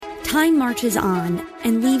Time marches on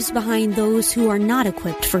and leaves behind those who are not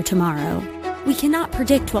equipped for tomorrow. We cannot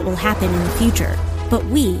predict what will happen in the future, but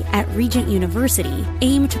we at Regent University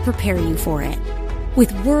aim to prepare you for it.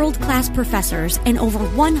 With world-class professors and over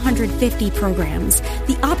 150 programs,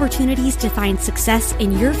 the opportunities to find success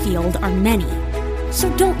in your field are many. So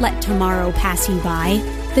don't let tomorrow pass you by.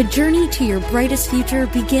 The journey to your brightest future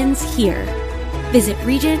begins here. Visit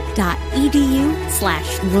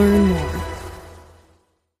regent.edu/learn more.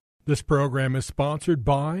 This program is sponsored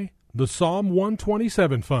by the Psalm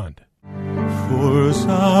 127 Fund. For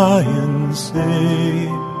Zion's sake,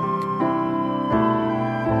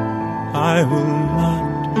 I will not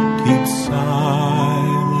keep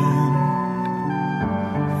silent.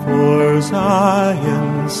 For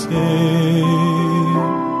Zion's sake,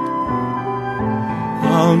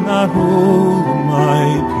 I'll not hold my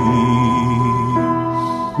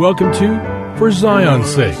peace. Welcome to For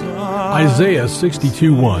Zion's Sake. Isaiah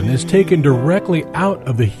 62:1 is taken directly out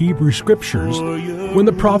of the Hebrew Scriptures when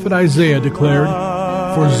the prophet Isaiah declared,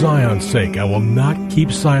 "For Zion's sake I will not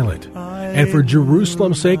keep silent, and for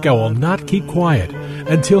Jerusalem's sake I will not keep quiet,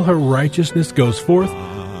 until her righteousness goes forth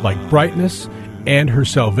like brightness, and her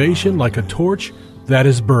salvation like a torch that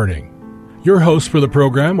is burning." Your hosts for the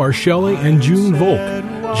program are Shelley and June Volk,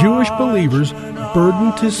 Jewish believers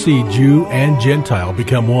burdened to see Jew and Gentile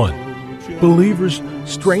become one. Believers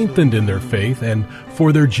strengthened in their faith, and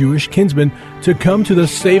for their Jewish kinsmen to come to the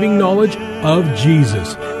saving knowledge of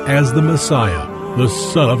Jesus as the Messiah, the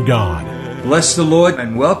Son of God. Bless the Lord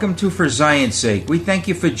and welcome to For Zion's Sake. We thank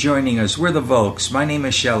you for joining us. We're the Volks. My name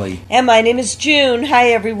is Shelley. And my name is June. Hi,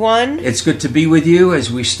 everyone. It's good to be with you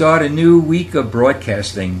as we start a new week of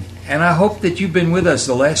broadcasting. And I hope that you've been with us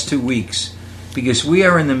the last 2 weeks, because we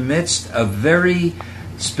are in the midst of very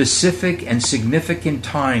specific and significant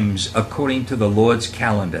times according to the Lord's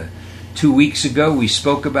calendar. 2 weeks ago, we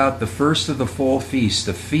spoke about the first of the fall feast,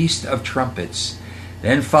 the Feast of Trumpets.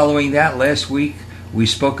 Then following that, last week, we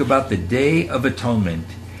spoke about the Day of Atonement.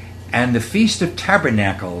 And the Feast of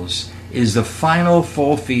Tabernacles is the final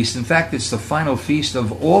fall feast. In fact, it's the final feast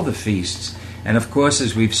of all the feasts. And of course,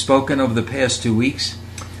 as we've spoken over the past 2 weeks,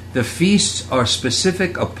 the feasts are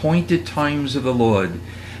specific appointed times of the Lord.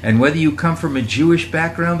 And whether you come from a Jewish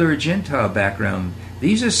background or a Gentile background,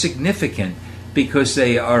 these are significant because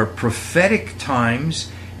they are prophetic times,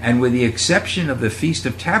 and with the exception of the Feast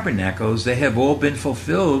of Tabernacles, they have all been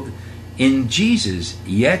fulfilled in Jesus.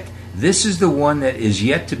 Yet, this is the one that is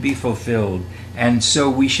yet to be fulfilled. And so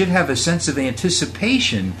we should have a sense of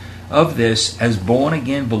anticipation of this as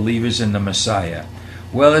born-again believers in the Messiah.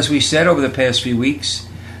 Well, as we said over the past few weeks,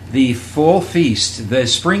 the fall feast, the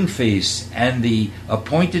spring feast, and the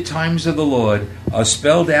appointed times of the Lord are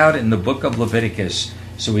spelled out in the book of Leviticus.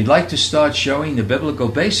 So we'd like to start showing the biblical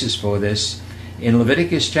basis for this in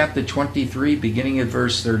Leviticus chapter 23, beginning at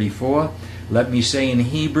verse 34. Let me say in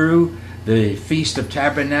Hebrew, the Feast of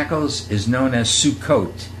Tabernacles is known as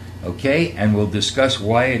Sukkot. Okay? And we'll discuss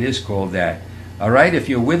why it is called that. All right? If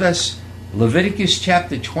you're with us, Leviticus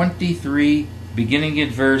chapter 23, beginning at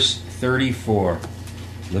verse 34.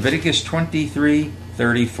 Leviticus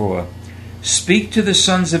 23:34. Speak to the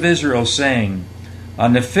sons of Israel, saying,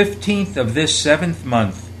 on the 15th of this 7th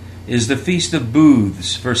month is the Feast of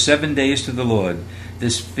Booths for 7 days to the Lord.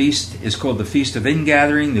 This feast is called the Feast of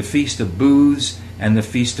Ingathering, the Feast of Booths, and the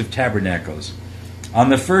Feast of Tabernacles. On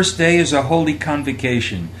the first day is a holy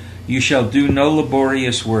convocation. You shall do no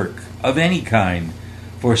laborious work of any kind.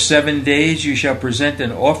 For 7 days you shall present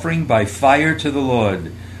an offering by fire to the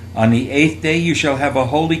Lord. On the 8th day you shall have a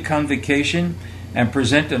holy convocation and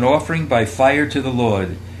present an offering by fire to the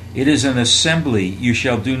Lord. It is an assembly. You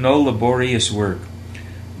shall do no laborious work.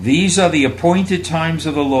 These are the appointed times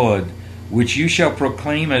of the Lord, which you shall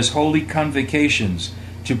proclaim as holy convocations,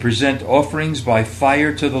 to present offerings by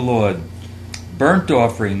fire to the Lord, burnt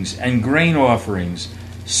offerings and grain offerings,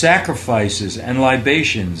 sacrifices and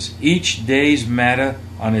libations, each day's matter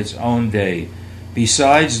on its own day,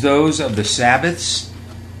 besides those of the Sabbaths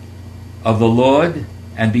of the Lord,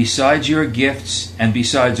 and besides your gifts, and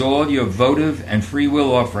besides all your votive and free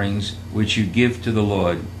will offerings which you give to the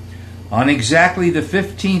Lord. On exactly the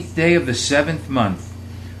 15th day of the 7th month,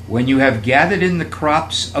 when you have gathered in the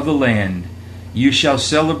crops of the land, you shall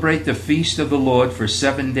celebrate the feast of the Lord for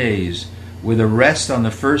 7 days, with a rest on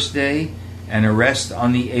the first day and a rest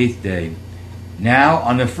on the 8th day. Now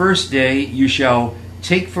on the first day you shall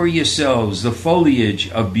take for yourselves the foliage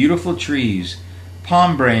of beautiful trees,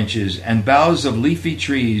 palm branches and boughs of leafy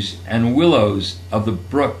trees and willows of the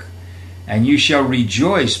brook, and you shall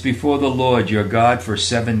rejoice before the Lord your God for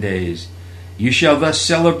 7 days. You shall thus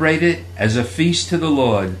celebrate it as a feast to the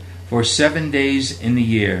Lord for 7 days in the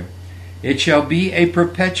year. It shall be a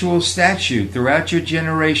perpetual statute throughout your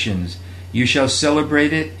generations. You shall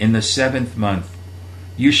celebrate it in the 7th month.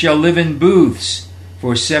 You shall live in booths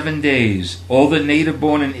for 7 days. All the native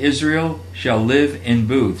born in Israel shall live in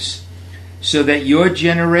booths, so that your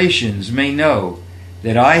generations may know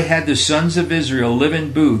that I had the sons of Israel live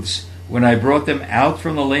in booths when I brought them out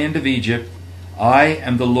from the land of Egypt. I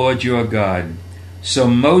am the Lord your God. So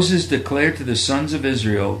Moses declared to the sons of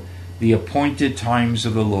Israel the appointed times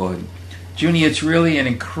of the Lord. Junie, it's really an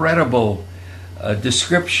incredible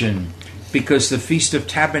description, because the Feast of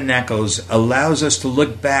Tabernacles allows us to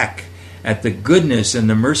look back at the goodness and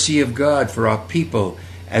the mercy of God for our people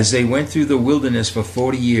as they went through the wilderness for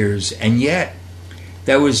 40 years. And yet,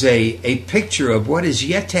 there was a picture of what is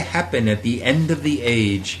yet to happen at the end of the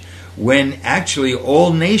age, when actually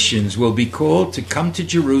all nations will be called to come to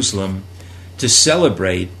Jerusalem to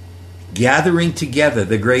celebrate, gathering together,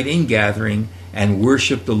 the great ingathering, and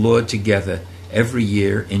worship the Lord together every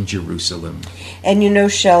year in Jerusalem. And you know,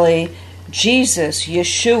 Shelley, Jesus,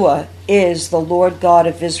 Yeshua, is the Lord God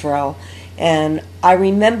of Israel. And I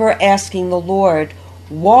remember asking the Lord,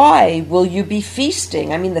 why will you be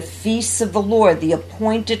feasting? I mean, the feasts of the Lord, the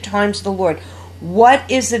appointed times of the Lord. What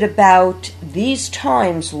is it about these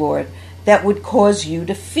times, Lord, that would cause you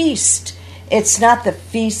to feast? It's not the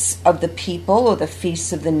feasts of the people or the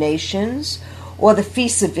feasts of the nations or the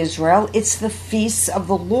feasts of Israel. It's the feasts of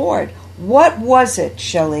the Lord. What was it,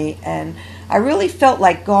 Shelley? And I really felt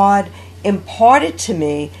like God imparted to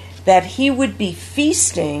me that he would be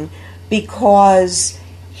feasting because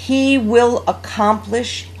he will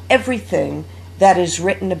accomplish everything that is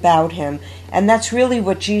written about him. And that's really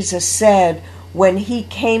what Jesus said when he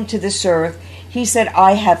came to this earth. He said,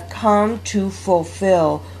 I have come to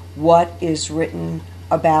fulfill what is written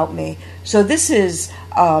about me. So this is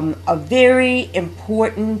a very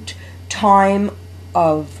important time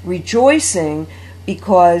of rejoicing,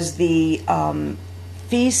 because the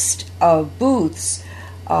Feast of Booths,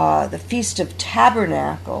 the Feast of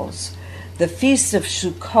Tabernacles, the Feast of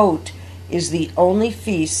Sukkot is the only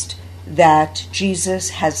feast that Jesus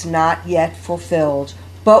has not yet fulfilled,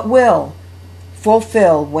 but will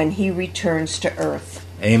fulfill when he returns to earth.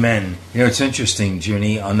 Amen. You know, it's interesting,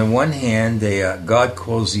 Junie. On the one hand, God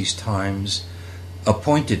calls these times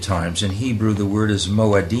appointed times. In Hebrew, the word is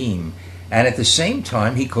moadim. And at the same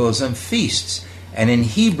time, he calls them feasts. And in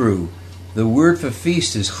Hebrew, the word for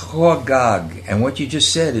feast is chogag. And what you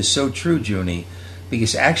just said is so true, Junie,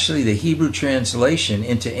 because actually the Hebrew translation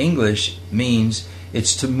into English means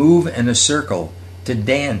it's to move in a circle, to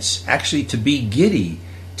dance, actually to be giddy,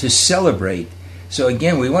 to celebrate. So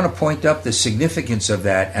again, we want to point up the significance of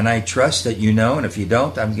that, and I trust that you know, and if you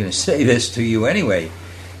don't, I'm going to say this to you anyway,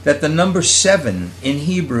 that the number 7 in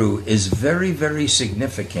Hebrew is very, very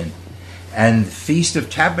significant. And Feast of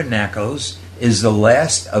Tabernacles is the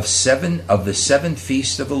last of the 7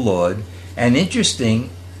 feasts of the Lord. And interestingly,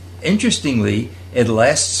 it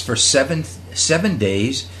lasts for 7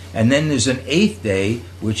 days, and then there's an 8th day,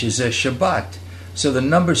 which is a Shabbat. So the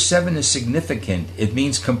number 7 is significant. It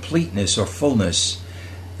means completeness or fullness.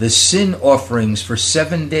 The sin offerings for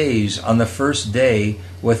 7 days on the first day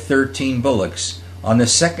were 13 bullocks. On the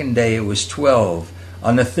second day it was 12.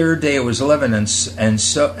 On the third day it was 11,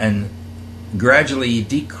 and gradually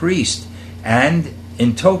decreased. And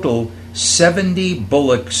in total, 70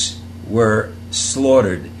 bullocks were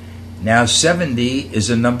slaughtered. Now 70 is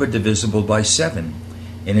a number divisible by 7.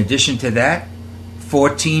 In addition to that,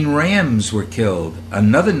 14 rams were killed,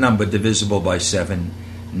 another number divisible by 7.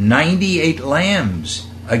 98 lambs,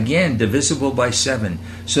 again divisible by 7.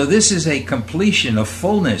 So this is a completion of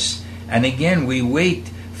fullness. And again, we wait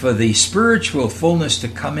for the spiritual fullness to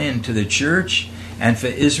come into the church and for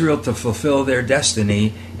Israel to fulfill their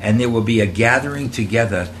destiny, and there will be a gathering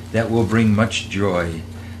together that will bring much joy.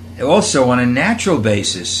 Also, on a natural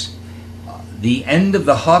basis, the end of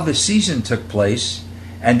the harvest season took place.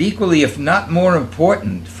 And equally, if not more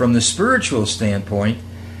important, from the spiritual standpoint,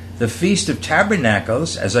 the Feast of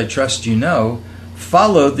Tabernacles, as I trust you know,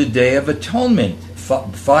 followed the Day of Atonement.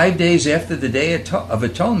 5 days after the Day of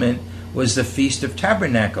Atonement was the Feast of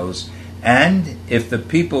Tabernacles. And if the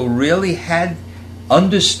people really had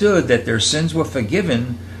understood that their sins were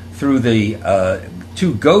forgiven through the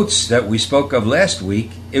 2 goats that we spoke of last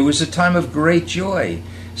week, it was a time of great joy.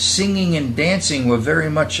 Singing and dancing were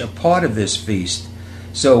very much a part of this feast.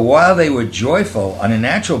 So while they were joyful on a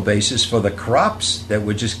natural basis for the crops that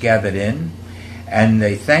were just gathered in, and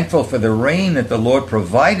they thankful for the rain that the Lord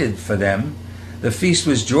provided for them, the feast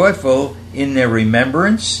was joyful in their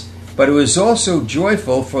remembrance, but it was also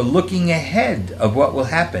joyful for looking ahead of what will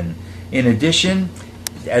happen. In addition,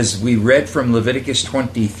 as we read from Leviticus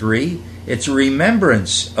 23, it's a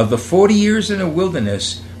remembrance of the 40 years in the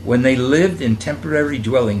wilderness when they lived in temporary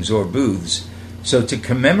dwellings or booths. So to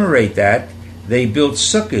commemorate that, they built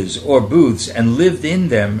sukkahs or booths and lived in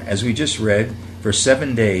them, as we just read, for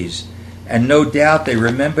 7 days. And no doubt they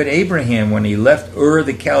remembered Abraham when he left Ur of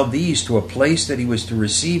the Chaldees to a place that he was to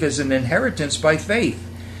receive as an inheritance by faith.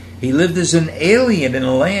 He lived as an alien in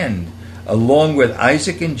a land, along with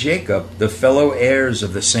Isaac and Jacob, the fellow heirs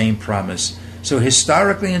of the same promise. So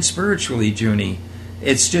historically and spiritually, Junie,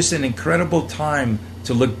 it's just an incredible time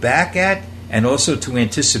to look back at and also to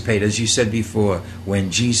anticipate, as you said before,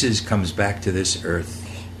 when Jesus comes back to this earth.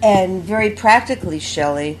 And very practically,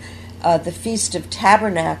 Shelley, the Feast of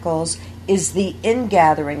Tabernacles is the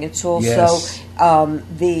ingathering. It's also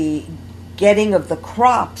the getting of the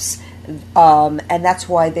crops, and that's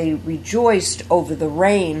why they rejoiced over the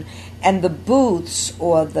rain. And the booths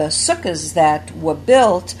or the sukkahs that were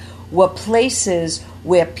built were places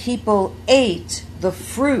where people ate the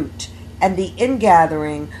fruit and the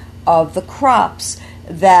ingathering of the crops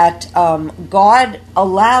that God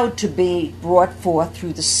allowed to be brought forth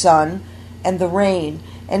through the sun and the rain.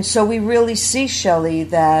 And so we really see, Shelley,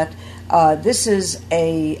 that this is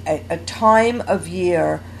a time of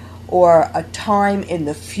year or a time in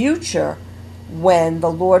the future when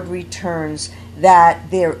the Lord returns,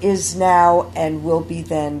 that there is now and will be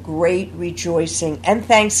then great rejoicing and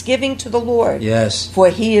thanksgiving to the Lord. Yes. For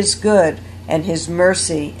he is good and his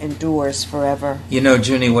mercy endures forever. You know,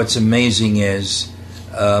 Junie, what's amazing is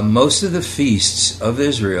most of the feasts of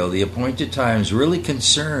Israel, the appointed times, really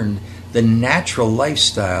concerned the natural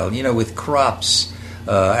lifestyle, with crops.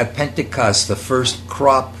 At Pentecost, the first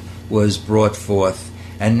crop was brought forth.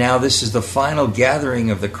 And now this is the final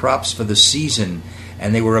gathering of the crops for the season.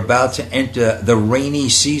 And they were about to enter the rainy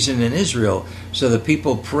season in Israel. So the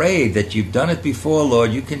people prayed that you've done it before,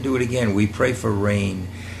 Lord, you can do it again. We pray for rain.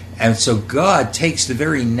 And so God takes the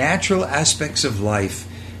very natural aspects of life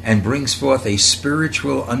and brings forth a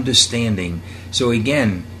spiritual understanding. So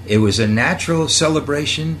again, it was a natural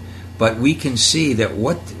celebration, but we can see that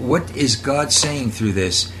what is God saying through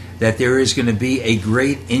this? That there is going to be a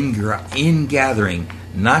great ingathering,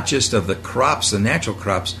 not just of the crops, the natural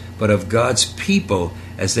crops, but of God's people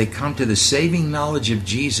as they come to the saving knowledge of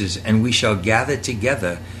Jesus, and we shall gather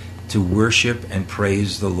together to worship and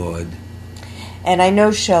praise the Lord. And I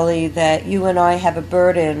know, Shelley, that you and I have a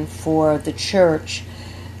burden for the church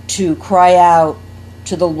to cry out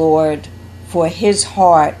to the Lord for his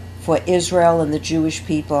heart for Israel and the Jewish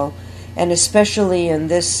people, and especially in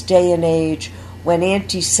this day and age when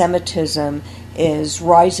anti-Semitism is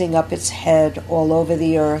rising up its head all over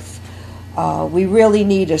the earth. We really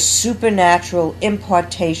need a supernatural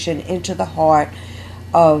impartation into the heart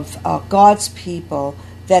of God's people,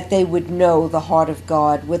 that they would know the heart of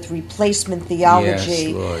God with replacement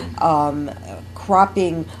theology,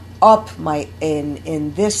 cropping up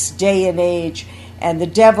in this day and age. And the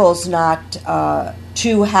devil's not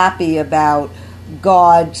too happy about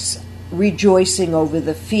God's rejoicing over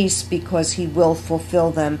the feasts, because he will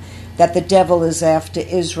fulfill them, that the devil is after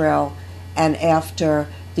Israel and after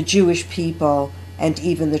the Jewish people and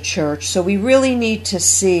even the church. So we really need to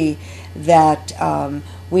see that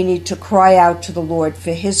we need to cry out to the Lord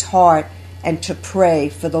for his heart and to pray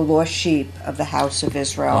for the lost sheep of the house of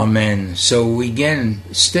Israel. Amen. So again,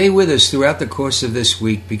 stay with us throughout the course of this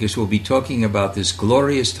week, because we'll be talking about this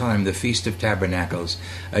glorious time, the Feast of Tabernacles.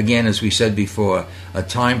 Again, as we said before, a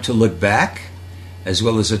time to look back as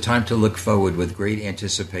well as a time to look forward with great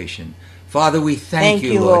anticipation. Father, we thank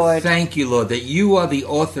you, Lord. Thank you, Lord, that you are the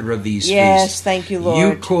author of these feasts. Yes, thank you, Lord.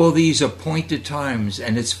 You call these appointed times,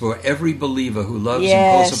 and it's for every believer who loves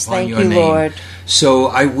and calls upon your name. Lord.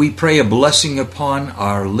 So we pray a blessing upon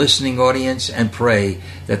our listening audience, and pray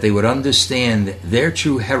that they would understand their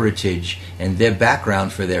true heritage and their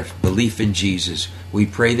background for their belief in Jesus. We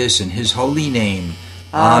pray this in his holy name.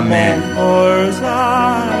 Amen. For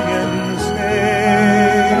Zion's sake.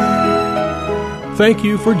 Thank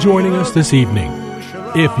you for joining us this evening.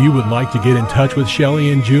 If you would like to get in touch with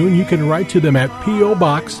Shelley and June, you can write to them at P.O.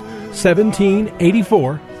 Box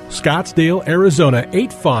 1784, Scottsdale, Arizona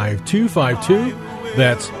 85252.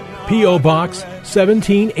 That's P.O. Box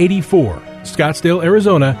 1784, Scottsdale,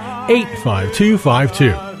 Arizona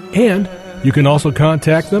 85252. And you can also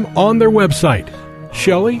contact them on their website,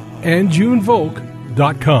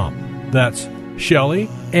 ShelleyandJuneVolk.com. That's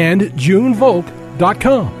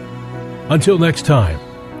ShelleyandJuneVolk.com. Until next time,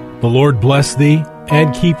 the Lord bless thee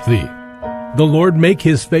and keep thee. The Lord make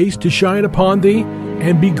his face to shine upon thee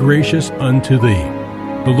and be gracious unto thee.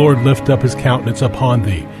 The Lord lift up his countenance upon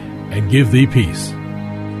thee and give thee peace.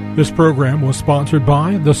 This program was sponsored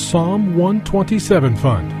by the Psalm 127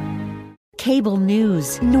 Fund. Cable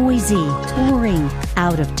news, noisy, boring,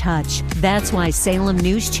 out of touch. That's why Salem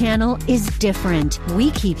News Channel is different. We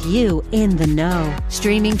keep you in the know.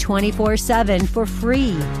 Streaming 24/7 for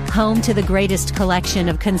free. Home to the greatest collection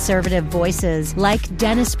of conservative voices like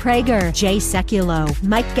Dennis Prager, Jay Sekulow,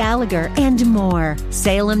 Mike Gallagher, and more.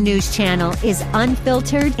 Salem News Channel is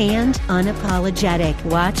unfiltered and unapologetic.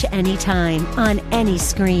 Watch anytime, on any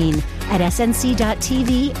screen, at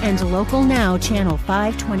snc.tv and Local Now Channel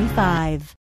 525.